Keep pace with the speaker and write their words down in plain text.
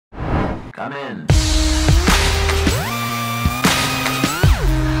Come in.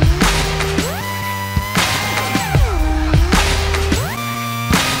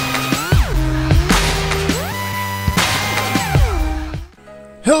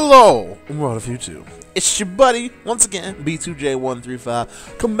 Hello, world of YouTube. It's your buddy, once again,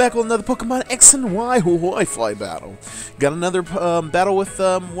 B2J135, coming back with another Pokemon X and Y Wi-Fi battle. Got another battle with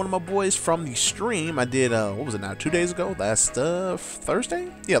one of my boys from the stream. I did, what was it now, 2 days ago? Last Thursday?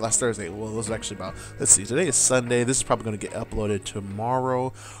 Yeah, last Thursday. Well, it was actually about, let's see, today is Sunday. This is probably going to get uploaded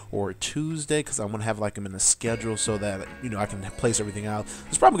tomorrow or Tuesday, because I want to have like them in the schedule so that, you know, I can place everything out.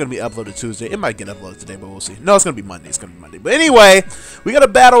 It's probably going to be uploaded Tuesday. It might get uploaded today, but we'll see. No, it's going to be Monday. It's going to be Monday. But anyway, we got a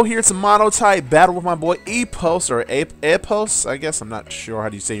battle here. It's a MonoType battle with my boy Epos, or Epos, I guess. I'm not sure how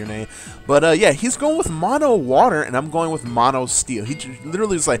do you say your name. But yeah, he's going with Mono Water, and I'm going with Mono Steel. He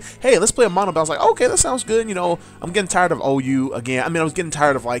literally was like, hey, let's play a Mono battle. I was like, okay, that sounds good. You know, I'm getting tired of OU again. I mean, I was getting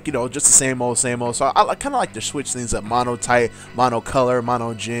tired of, like, you know, just the same old, same old. So I kind of like to switch things up. MonoType, Mono Color,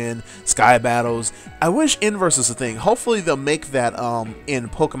 Mono Gen, Sky Battles. I wish Inverse is a thing. Hopefully they'll make that in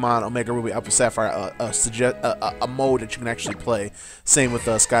Pokemon Omega Ruby Alpha Sapphire a mode that you can actually play. Same with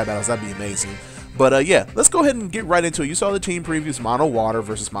Sky Battles. That'd be amazing. But yeah, let's go ahead and get right into it. You saw the team previews, Mono Water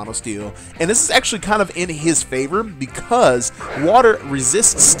versus Mono Steel, and this is actually kind of in his favor because Water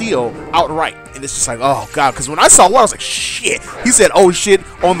resists Steel outright, and it's just like, oh god, because when I saw Water, I was like, shit. He said, oh shit,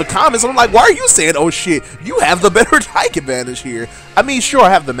 on the comments, and I'm like, why are you saying, oh shit? You have the better type advantage here. I mean, sure, I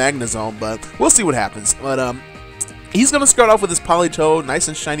have the Magnezone, but we'll see what happens. But he's going to start off with his Politoed, nice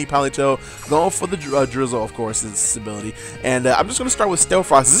and shiny Politoed, going for the Drizzle, of course, his ability. And I'm just going to start with Stealth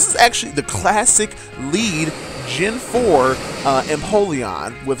Frost. This is actually the classic lead Gen 4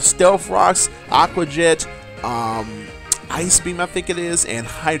 Empoleon with Stealth Frost, Aqua Jet, Ice Beam, I think it is, and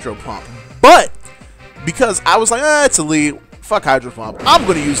Hydro Pump. But because I was like, it's a lead. Fuck Hydro Pump. I'm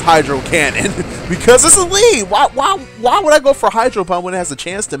going to use Hydro Cannon because it's a lead. Why would I go for Hydro Pump when it has a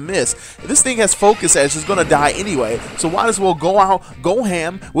chance to miss? If this thing has Focus Edge, it's going to die anyway. So why as well go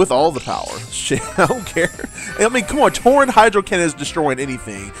ham with all the power? Shit, I don't care. I mean, come on. Torrent Hydro Cannon is destroying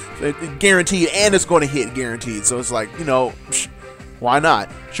anything. Guaranteed, and it's going to hit guaranteed. So it's like, you know, why not?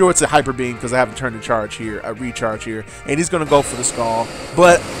 Sure, it's a Hyper Beam because I haven't turned a charge here, a recharge here. And he's going to go for the Skull.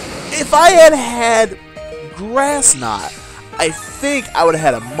 But if I had Grass Knot, I think I would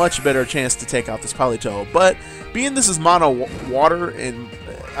have had a much better chance to take out this Politoed, but being this is Mono Water and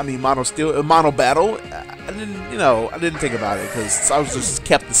I mean Mono Steel, Mono Battle, I didn't think about it because I was just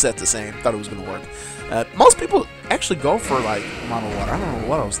kept the set the same. Thought it was gonna work. Most people actually go for like Mono Water. I don't know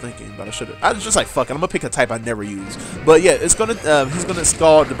what I was thinking, but I should have. I was just like, fuck it, I'm gonna pick a type I never use. But yeah, it's gonna he's gonna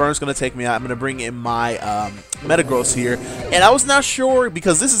Scald. The Burn's gonna take me out. I'm gonna bring in my Metagross here, and I was not sure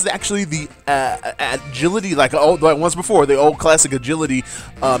because this is actually the agility, like once before, the old classic agility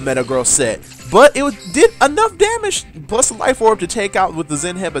Metagross set. But it did enough damage plus a Life Orb to take out with the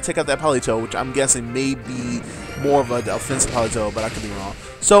Zen Head, but take out that Politoed, which I'm guessing may be more of an offensive Politoed, but I could be wrong.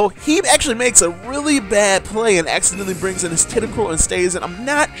 So he actually makes a really bad play and accidentally brings in his Tentacruel and stays in. I'm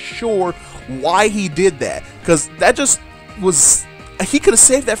not sure why he did that, because that just was... He could have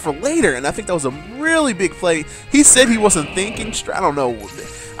saved that for later, and I think that was a really big play. He said he wasn't thinking straight. I don't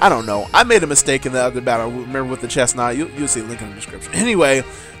know. I made a mistake in the other battle. Remember with the Chestnut? You'll see a link in the description. Anyway,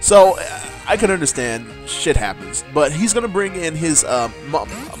 so I can understand. Shit happens. But he's going to bring in his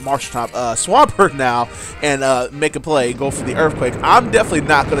Marshall Top Swampert now and make a play, go for the Earthquake. I'm definitely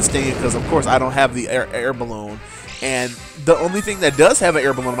not going to stay in because, of course, I don't have the air balloon. And the only thing that does have an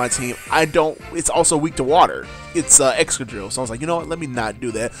air balloon on my team, it's also weak to water. It's Excadrill. So I was like, you know what, let me not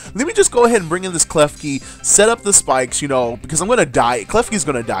do that. Let me just go ahead and bring in this Klefki, set up the spikes, you know, because I'm going to die. Klefki's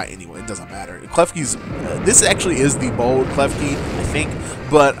going to die anyway. It doesn't matter. Klefki's, this actually is the bold Klefki, I think.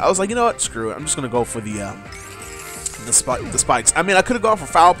 But I was like, you know what, screw it. I'm just going to go for the spikes. I mean, I could have gone for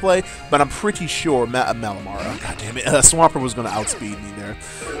Foul Play, but I'm pretty sure Malamara, god damn it, Swampert was going to outspeed me there.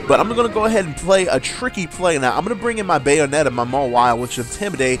 But I'm going to go ahead and play a tricky play now. I'm going to bring in my Bayonetta, my Mawile, which is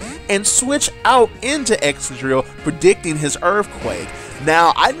Intimidate, and switch out into Excadrill, predicting his Earthquake.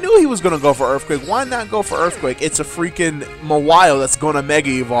 Now, I knew he was going to go for Earthquake. Why not go for Earthquake? It's a freaking Mawile that's going to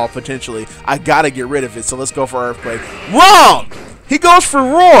Mega Evolve, potentially. I got to get rid of it, so let's go for Earthquake. Wrong! He goes for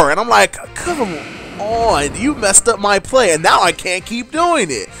Roar, and I'm like, come on, you messed up my play, and now I can't keep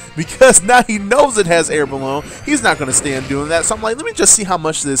doing it because now he knows it has air balloon. He's not going to stand doing that, so I'm like, let me just see how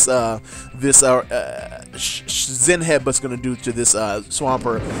much this Zen Headbutt's going to do to this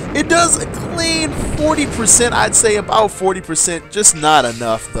Swampert. It does a clean 40%, I'd say about 40%, just not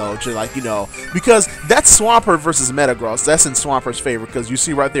enough though, to, like, you know, because that's Swampert versus Metagross. That's in Swampert's favor because you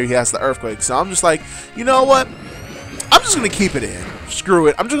see right there he has the Earthquake. So I'm just like, you know what? I'm just going to keep it in. Screw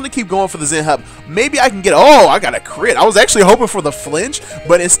it. I'm just going to keep going for the Zen Hub. Maybe I can get... Oh, I got a crit. I was actually hoping for the flinch,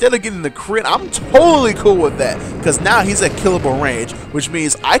 but instead of getting the crit, I'm totally cool with that. Because now he's at killable range, which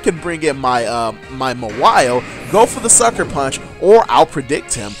means I can bring in my my Mawile, go for the Sucker Punch, or I'll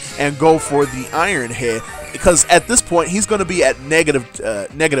predict him and go for the Iron Head. Because at this point, he's going to be at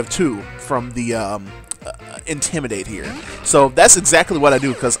 -2 from the... Intimidate here. So that's exactly what I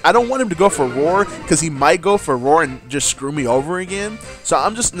do, because I don't want him to go for Roar, because he might go for Roar and just screw me over again. So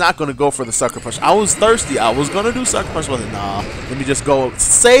I'm just not going to go for the Sucker Punch. I was thirsty. I was going to do Sucker Punch, but nah, let me just go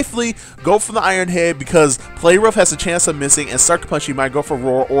safely, go for the Iron Head, because Play Rough has a chance of missing, and Sucker Punch he might go for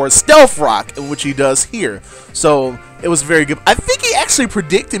Roar or Stealth Rock, which he does here. So it was very good. I think he actually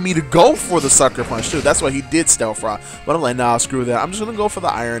predicted me to go for the Sucker Punch too. That's why he did Stealth Rock. But I'm like, nah, screw that. I'm just going to go for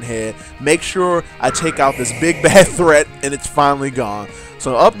the Iron Head. Make sure I take out this big bad threat, and it's finally gone.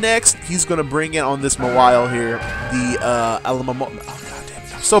 So up next, he's going to bring in on this Mawile here, the Alamamo. Oh,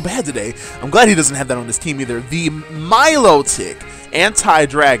 goddamn. I'm so bad today. I'm glad he doesn't have that on his team either. The Milotic.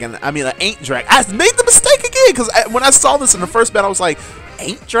 Anti-Dragon. I mean, Ain't Dragon. I made the mistake again, because when I saw this in the first battle, I was like,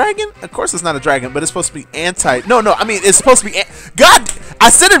 Ain't Dragon? Of course it's not a dragon, but it's supposed to be anti... No, I mean, it's supposed to be... God! I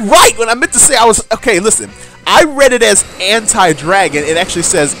said it right when I meant to say I was... Okay, listen. I read it as anti-dragon. It actually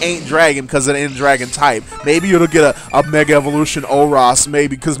says Ain't Dragon because it ain't dragon type. Maybe it'll get a Mega Evolution Oros,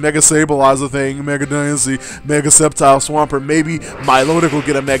 maybe, because Mega Sableye thing, Mega Diancie, Mega Sceptile Swampert. Maybe Milotic will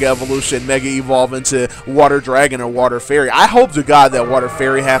get a Mega Evolution, Mega Evolve into Water Dragon or Water Fairy. I hope to God that Water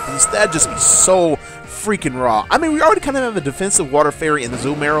Fairy happens. That'd just be so freaking raw. I mean, we already kind of have a defensive Water Fairy in the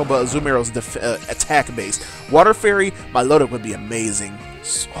Zoomarrow, but Zoomarrow's attack based. Water Fairy, Milotic would be amazing.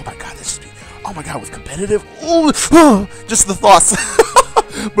 Oh my God, this would be... Oh my God, with competitive, ooh, just the thoughts.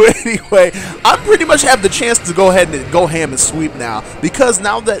 But anyway, I pretty much have the chance to go ahead and go ham and sweep now, because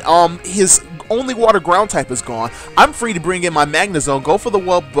now that his only water ground type is gone, I'm free to bring in my Magnezone, go for the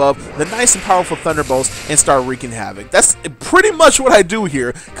Wub Bub, the nice and powerful Thunderbolts, and start wreaking havoc. That's pretty much what I do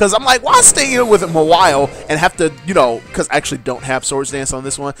here, because I'm like, why stay in with him a while and have to, you know, because I actually don't have Swords Dance on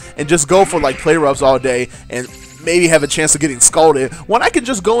this one, and just go for like Play Roughs all day and maybe have a chance of getting scolded when I can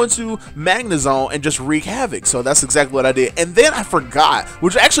just go into Magnezone and just wreak havoc. So that's exactly what I did. And then I forgot,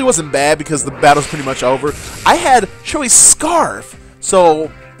 which actually wasn't bad because the battle's pretty much over. I had Choice Scarf.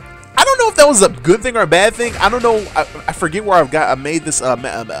 So I don't know if that was a good thing or a bad thing. I don't know. I forget where I made this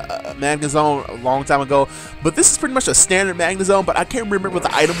Magnezone a long time ago. But this is pretty much a standard Magnezone, but I can't remember what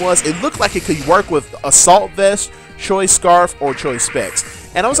the item was. It looked like it could work with Assault Vest, Choice Scarf, or Choice Specs.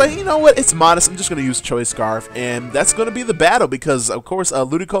 And I was like, you know what? It's modest. I'm just going to use Choice Scarf. And that's going to be the battle because, of course,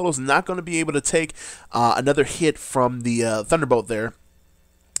 Ludicolo's not going to be able to take another hit from the Thunderbolt there.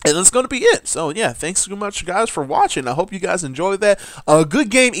 And that's going to be it. So, yeah, thanks so much, guys, for watching. I hope you guys enjoyed that.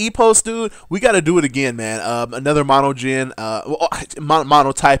 Good game, Epos, dude. We got to do it again, man. Another monogen,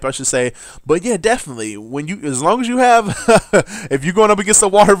 MonoType, I should say. But, yeah, definitely. As long as you have, if you're going up against the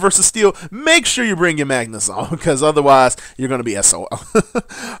Water versus Steel, make sure you bring your Magnezone, because otherwise, you're going to be SOL.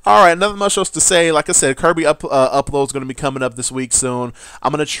 All right, nothing much else to say. Like I said, Kirby upload is going to be coming up this week soon.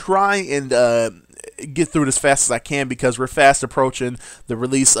 I'm going to try and get through it as fast as I can because we're fast approaching the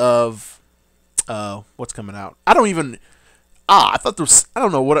release of what's coming out. I don't even I thought there was, I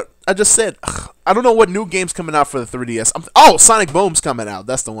don't know what I just said. I don't know what new game's coming out for the 3DS. Oh, Sonic Boom's coming out.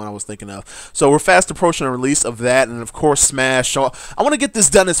 That's the one I was thinking of. So we're fast approaching the release of that, and of course Smash. So I want to get this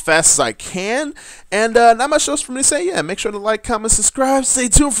done as fast as I can. And not much else for me to say. Yeah, make sure to like, comment, subscribe. Stay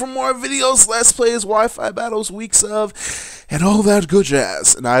tuned for more videos, Let's Plays, Wi-Fi battles, weeks of, and all that good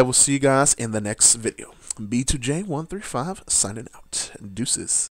jazz. And I will see you guys in the next video. B2J135 signing out. Deuces.